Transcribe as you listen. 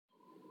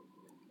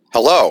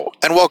Hello,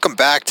 and welcome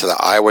back to the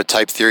Iowa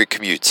Type Theory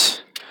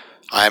Commute.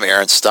 I'm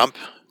Aaron Stump,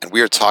 and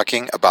we are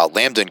talking about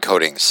lambda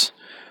encodings.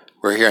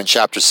 We're here in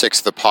Chapter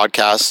 6 of the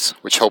podcast,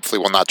 which hopefully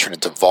will not turn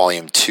into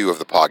Volume 2 of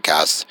the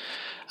podcast,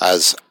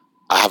 as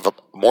I have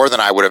more than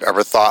I would have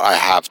ever thought I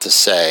have to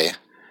say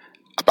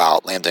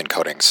about lambda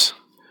encodings.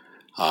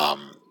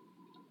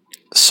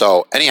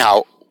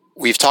 Anyhow,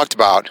 we've talked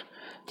about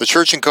the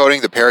Church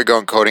encoding, the Perigo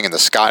encoding, and the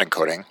Scott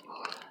encoding,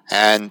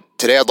 and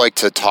today I'd like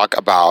to talk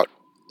about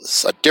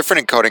a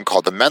different encoding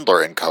called the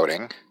Mendler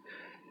encoding,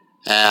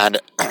 and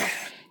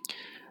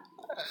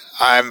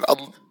I'm a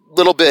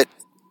little bit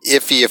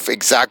iffy if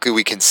exactly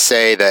we can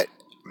say that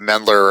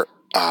Mendler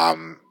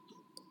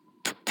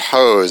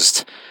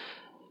proposed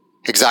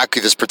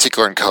exactly this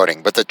particular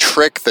encoding, but the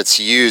trick that's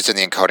used in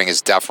the encoding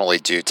is definitely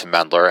due to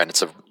Mendler, and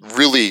it's a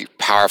really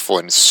powerful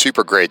and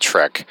super great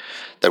trick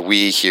that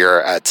we here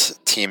at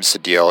Team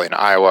Cedille in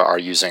Iowa are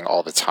using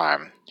all the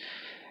time.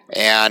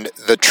 And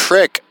the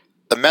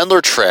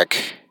Mendler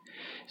trick,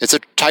 it's a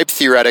type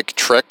theoretic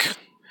trick,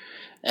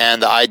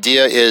 and the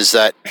idea is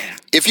that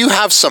if you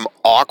have some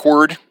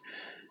awkward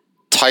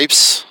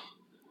types,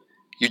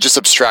 you just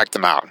abstract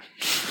them out.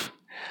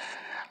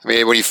 I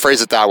mean, when you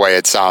phrase it that way,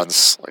 it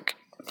sounds like,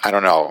 I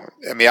don't know.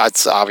 I mean,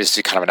 it's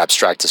obviously kind of an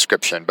abstract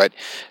description, but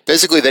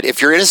basically that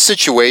if you're in a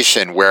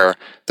situation where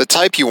the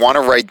type you want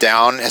to write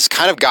down has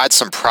kind of got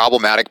some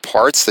problematic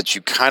parts that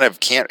you kind of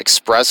can't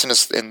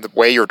express in the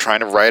way you're trying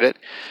to write it,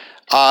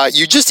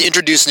 you just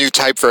introduce new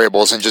type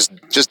variables and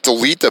just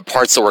delete the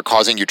parts that were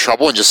causing you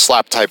trouble and just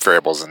slap type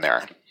variables in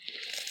there.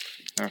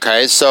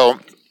 Okay, so,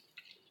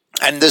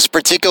 and this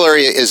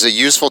particularly is a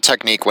useful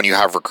technique when you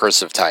have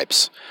recursive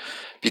types,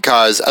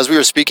 because as we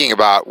were speaking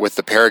about with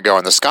the Perigo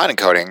and the Scott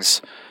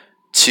encodings,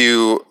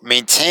 to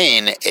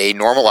maintain a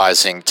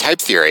normalizing type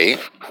theory,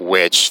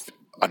 which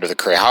under the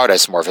Cray-Howard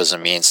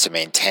isomorphism means to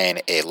maintain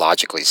a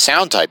logically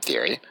sound type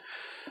theory,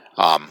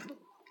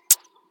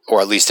 or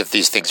at least if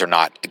these things are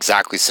not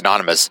exactly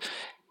synonymous,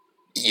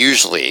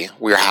 usually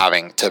we're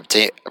having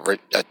to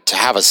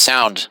have a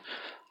sound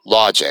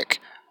logic,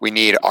 we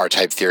need our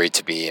type theory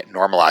to be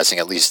normalizing,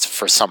 at least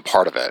for some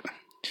part of it.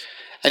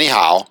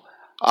 Anyhow,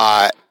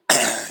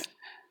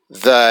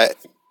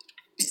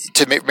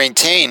 to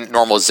maintain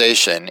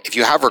normalization, if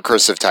you have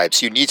recursive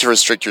types, you need to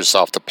restrict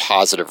yourself to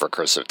positive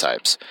recursive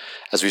types,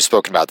 as we've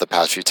spoken about the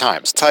past few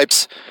times.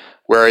 Types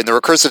where in the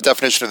recursive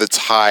definition of the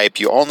type,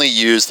 you only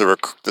use the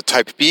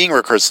type being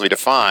recursively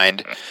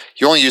defined,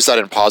 you only use that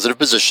in positive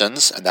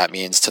positions, and that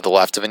means to the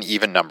left of an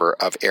even number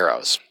of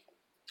arrows.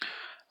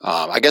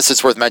 I guess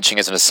it's worth mentioning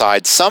as an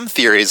aside, some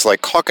theories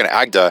like Koch and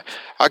Agda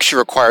actually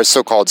require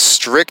so-called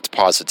strict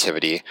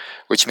positivity,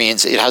 which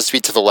means it has to be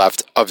to the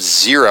left of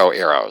 0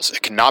 arrows.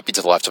 It cannot be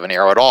to the left of an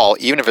arrow at all,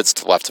 even if it's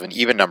to the left of an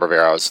even number of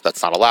arrows,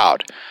 that's not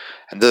allowed.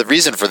 And the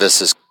reason for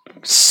this is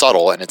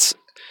subtle, and it's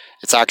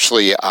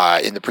actually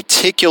in the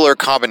particular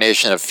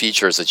combination of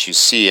features that you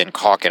see in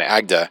Koch and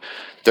Agda.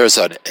 There's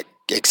an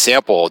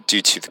example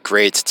due to the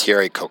great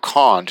Thierry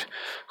Coquand,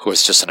 who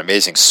is just an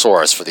amazing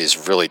source for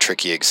these really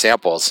tricky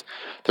examples.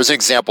 There's an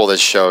example that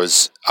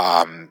shows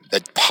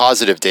that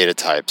positive data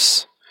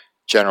types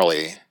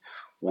generally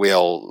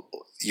you'll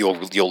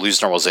lose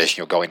normalization,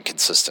 you'll go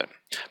inconsistent.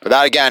 But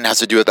that again has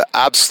to do with the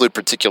absolute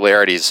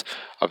particularities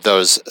of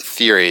those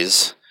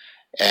theories.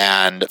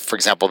 And for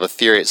example,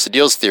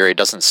 Cedille's theory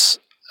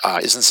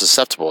isn't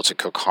susceptible to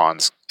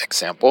Coquand's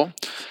example,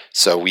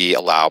 so we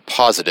allow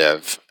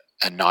positive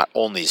and not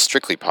only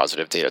strictly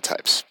positive data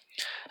types.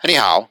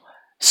 Anyhow,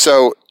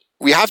 so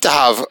we have to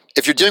have,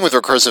 if you're dealing with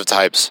recursive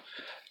types,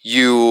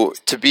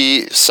 to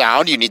be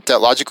sound,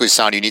 logically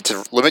sound, you need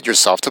to limit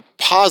yourself to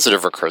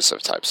positive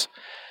recursive types.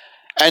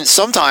 And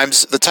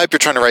sometimes the type you're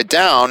trying to write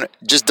down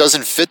just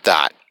doesn't fit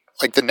that.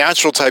 Like the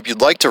natural type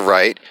you'd like to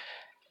write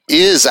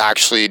is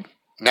actually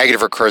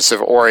negative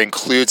recursive or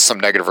includes some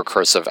negative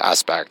recursive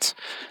aspect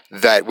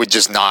that would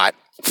just not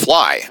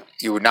fly.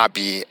 You would not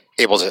be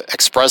able to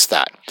express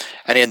that.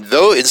 And in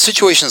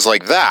situations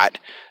like that,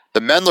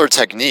 the Mendler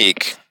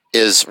technique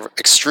is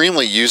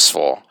extremely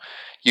useful.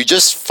 You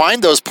just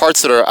find those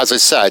parts that are, as I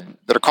said,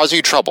 that are causing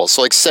you trouble.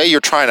 So like say you're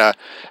trying to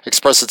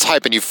express a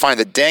type and you find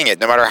that, dang it,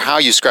 no matter how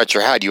you scratch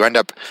your head, you end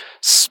up,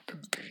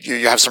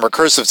 you have some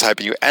recursive type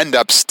and you end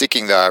up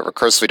sticking the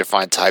recursively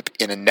defined type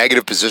in a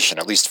negative position,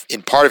 at least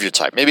in part of your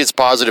type. Maybe it's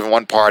positive in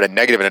one part and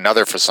negative in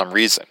another for some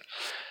reason.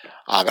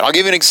 And I'll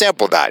give you an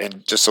example of that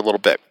in just a little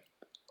bit.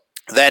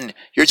 Then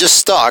you're just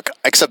stuck,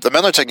 except the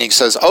Mendler technique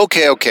says,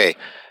 okay,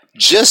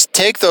 just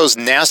take those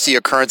nasty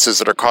occurrences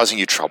that are causing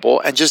you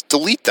trouble and just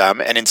delete them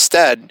and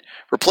instead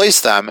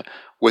replace them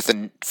with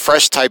a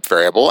fresh type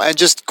variable and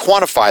just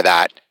quantify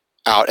that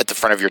out at the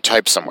front of your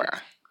type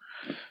somewhere.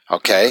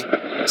 Okay,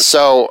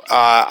 so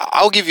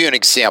I'll give you an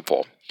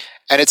example.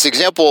 And it's an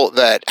example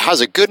that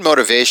has a good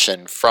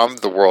motivation from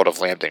the world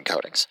of lambda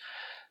encodings.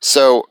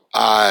 So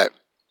the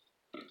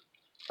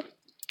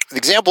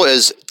example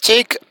is,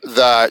 take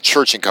the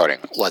Church encoding,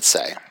 let's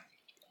say.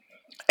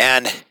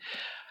 And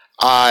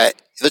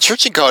the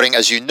Church encoding,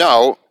 as you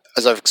know,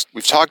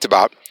 we've talked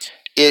about,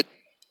 it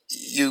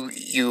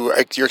you're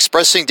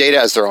expressing data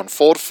as their own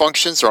fold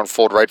functions, their own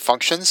fold right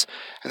functions,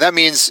 and that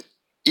means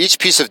each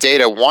piece of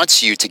data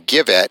wants you to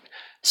give it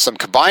some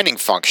combining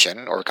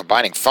function or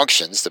combining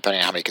functions, depending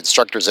on how many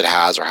constructors it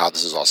has or how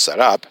this is all set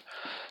up.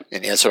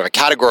 In sort of a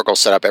categorical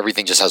setup,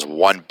 everything just has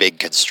one big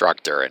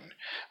constructor,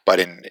 but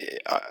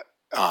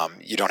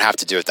you don't have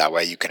to do it that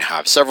way. You can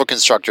have several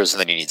constructors, and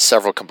then you need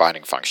several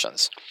combining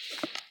functions.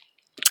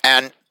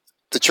 And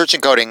the church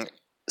encoding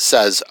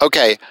says,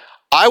 okay,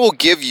 I will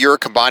give your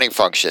combining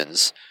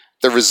functions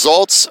the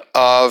results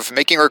of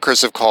making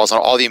recursive calls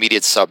on all the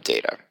immediate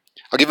subdata.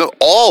 I'll give them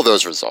all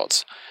those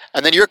results.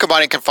 And then your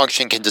combining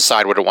function can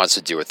decide what it wants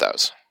to do with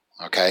those.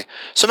 Okay?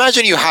 So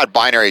imagine you had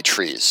binary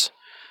trees.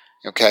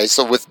 Okay?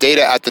 So with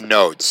data at the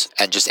nodes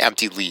and just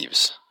empty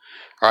leaves.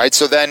 All right?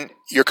 So then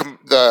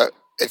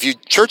if you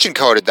church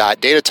encoded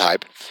that data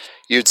type,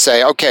 you'd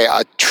say, okay,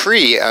 a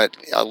tree, a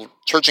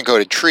church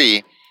encoded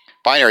tree,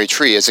 binary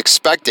tree is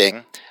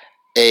expecting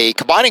a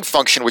combining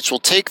function which will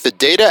take the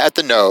data at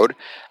the node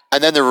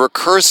and then the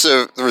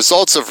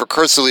results of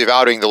recursively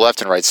evaluating the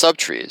left and right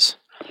subtrees.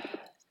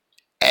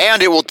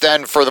 And it will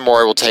then,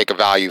 furthermore, it will take a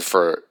value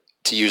to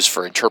use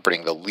for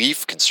interpreting the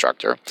leaf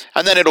constructor,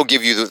 and then it'll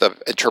give you the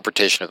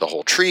interpretation of the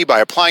whole tree by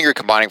applying your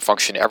combining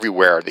function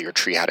everywhere that your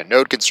tree had a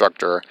node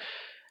constructor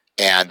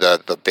and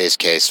the base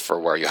case for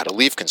where you had a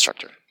leaf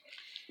constructor.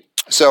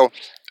 So,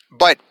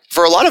 but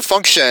for a lot of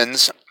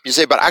functions, you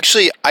say, but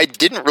actually, I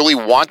didn't really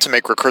want to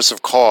make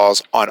recursive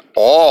calls on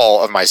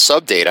all of my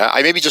subdata.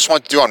 I maybe just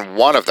want to do on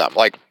one of them.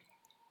 Like,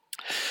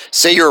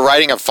 say you're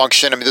writing a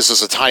function. I mean, this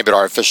is a tiny bit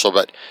artificial,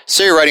 but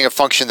say you're writing a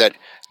function that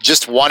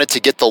just wanted to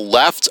get the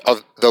length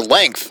of the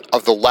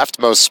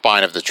leftmost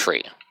spine of the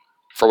tree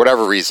for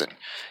whatever reason.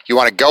 You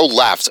want to go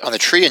left on the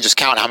tree and just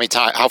count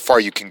how far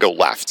you can go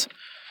left.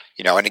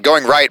 And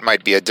going right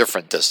might be a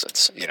different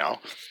distance.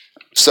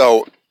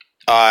 So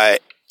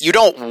you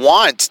don't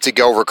want to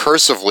go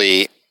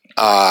recursively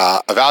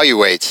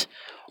evaluate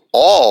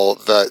all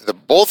the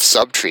both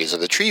subtrees of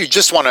the tree. You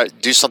just want to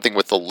do something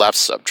with the left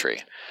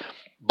subtree.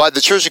 But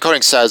the church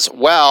encoding says,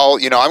 well,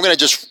 I'm going to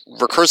just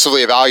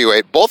recursively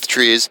evaluate both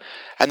trees,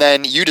 and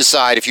then you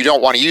decide if you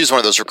don't want to use one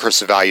of those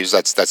recursive values,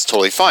 that's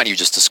totally fine. You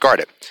just discard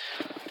it.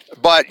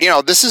 But,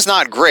 this is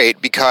not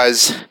great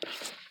because,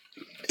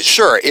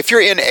 sure, if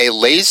you're in a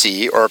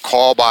lazy or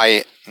call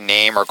by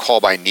name or call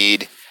by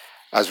need,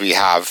 as we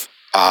have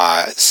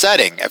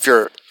setting, if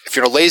you're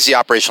in a lazy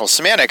operational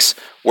semantics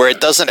where it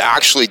doesn't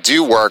actually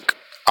do work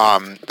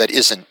that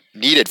isn't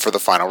needed for the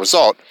final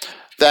result,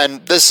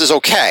 then this is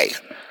okay.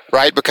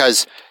 Right,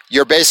 because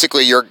you're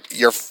basically your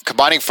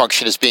combining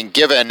function is being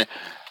given,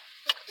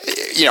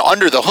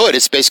 under the hood,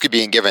 it's basically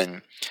being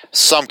given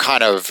some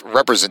kind of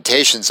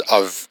representations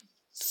of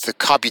the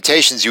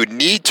computations you would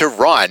need to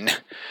run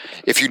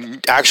if you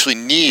actually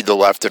need the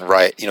left and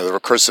right, the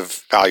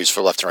recursive values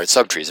for left and right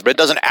subtrees. But it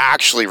doesn't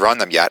actually run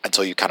them yet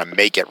until you kind of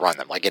make it run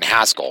them. Like in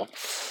Haskell,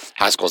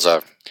 Haskell's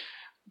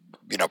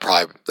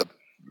probably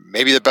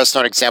maybe the best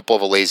known example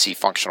of a lazy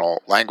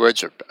functional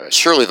language, or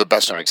surely the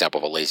best known example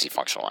of a lazy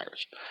functional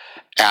language.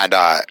 And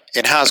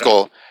in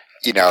Haskell,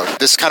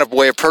 this kind of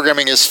way of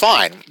programming is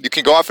fine. You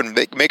can go off and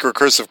make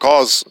recursive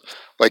calls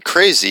like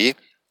crazy,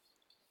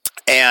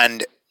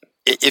 and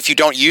if you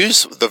don't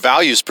use the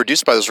values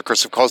produced by those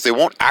recursive calls, they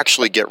won't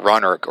actually get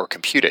run or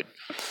computed.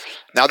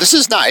 Now, this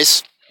is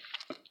nice,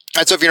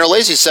 and so if you're in a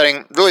lazy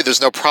setting, really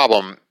there's no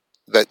problem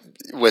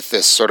with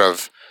this sort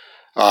of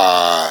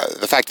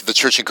the fact that the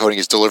church encoding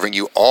is delivering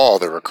you all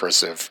the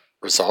recursive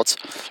results.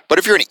 But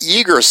if you're in an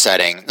eager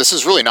setting, this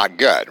is really not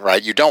good,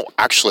 right? You don't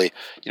actually,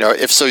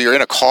 if so, you're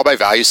in a call by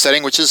value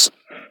setting, which is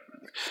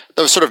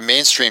the sort of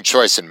mainstream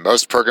choice in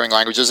most programming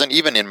languages and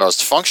even in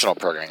most functional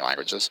programming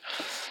languages.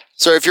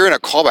 So if you're in a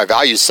call by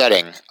value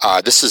setting,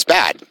 this is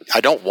bad.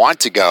 I don't want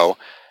to go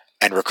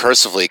and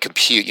recursively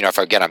compute, if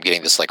I'm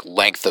getting this like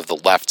length of the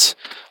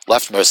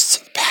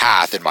leftmost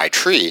path in my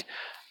tree,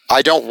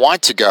 I don't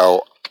want to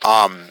go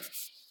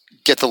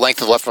get the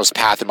length of the leftmost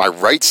path in my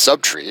right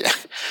subtree.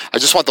 I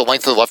just want the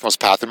length of the leftmost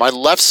path in my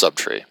left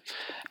subtree.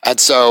 And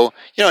so,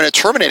 in a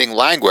terminating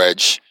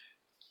language,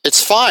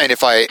 it's fine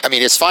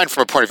it's fine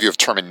from a point of view of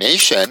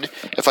termination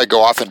if I go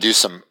off and do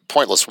some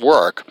pointless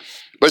work,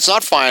 but it's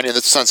not fine in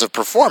the sense of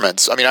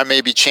performance. I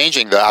may be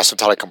changing the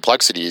asymptotic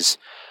complexities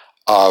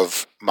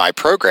of my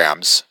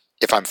programs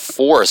if I'm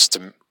forced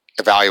to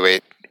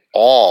evaluate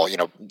all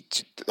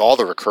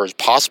the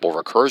possible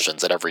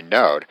recursions at every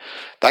node.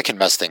 That can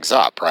mess things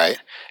up, right?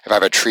 If I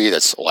have a tree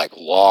that's like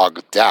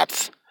log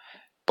depth,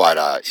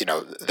 but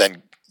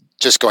then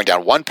just going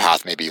down one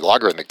path may be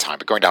logarithmic time,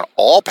 but going down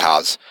all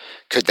paths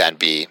could then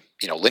be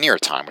linear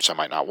time, which I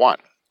might not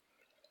want.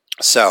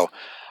 So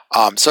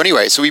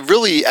anyway, so we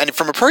really, and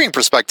from a programming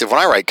perspective,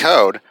 when I write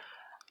code,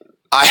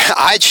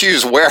 I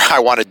choose where I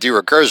want to do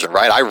recursion,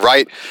 right? I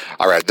write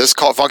this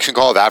function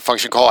call, that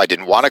function call. I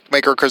didn't want to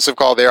make a recursive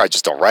call there. I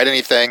just don't write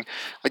anything.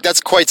 Like,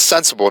 that's quite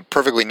sensible and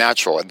perfectly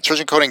natural. And church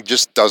encoding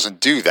just doesn't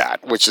do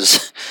that, which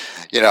is,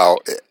 in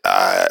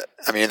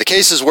the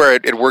cases where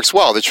it works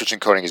well, the church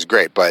encoding is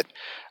great. But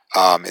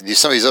in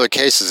some of these other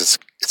cases,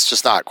 it's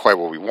just not quite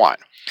what we want.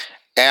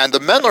 And the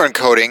Mendler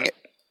encoding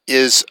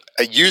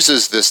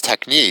uses this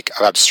technique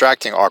of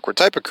abstracting awkward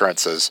type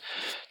occurrences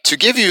to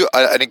give you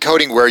an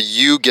encoding where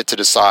you get to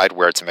decide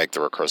where to make the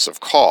recursive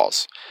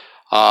calls.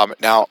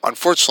 Now,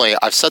 unfortunately,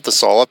 I've set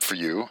this all up for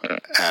you,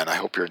 and I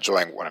hope you're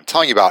enjoying what I'm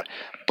telling you about,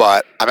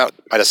 but I'm at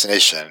my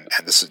destination,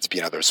 and this is to be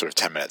another sort of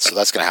 10 minutes, so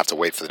that's going to have to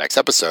wait for the next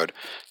episode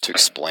to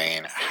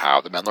explain how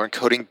the Mendler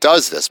encoding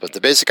does this. But the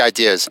basic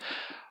idea is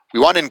we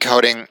want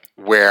encoding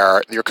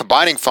where your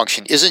combining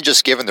function isn't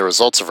just given the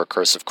results of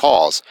recursive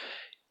calls,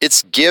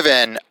 it's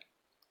given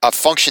a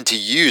function to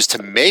use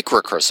to make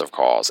recursive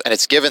calls, and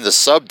it's given the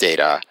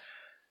subdata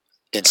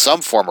in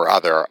some form or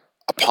other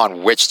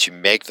upon which to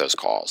make those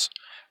calls.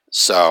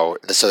 So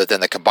that then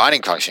the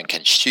combining function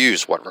can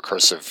choose what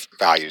recursive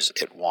values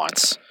it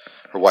wants,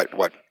 or what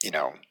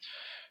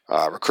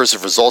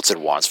recursive results it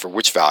wants for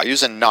which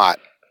values, and not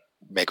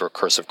make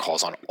recursive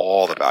calls on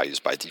all the values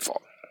by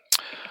default.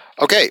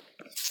 Okay,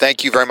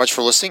 thank you very much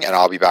for listening, and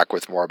I'll be back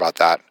with more about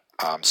that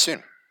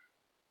soon.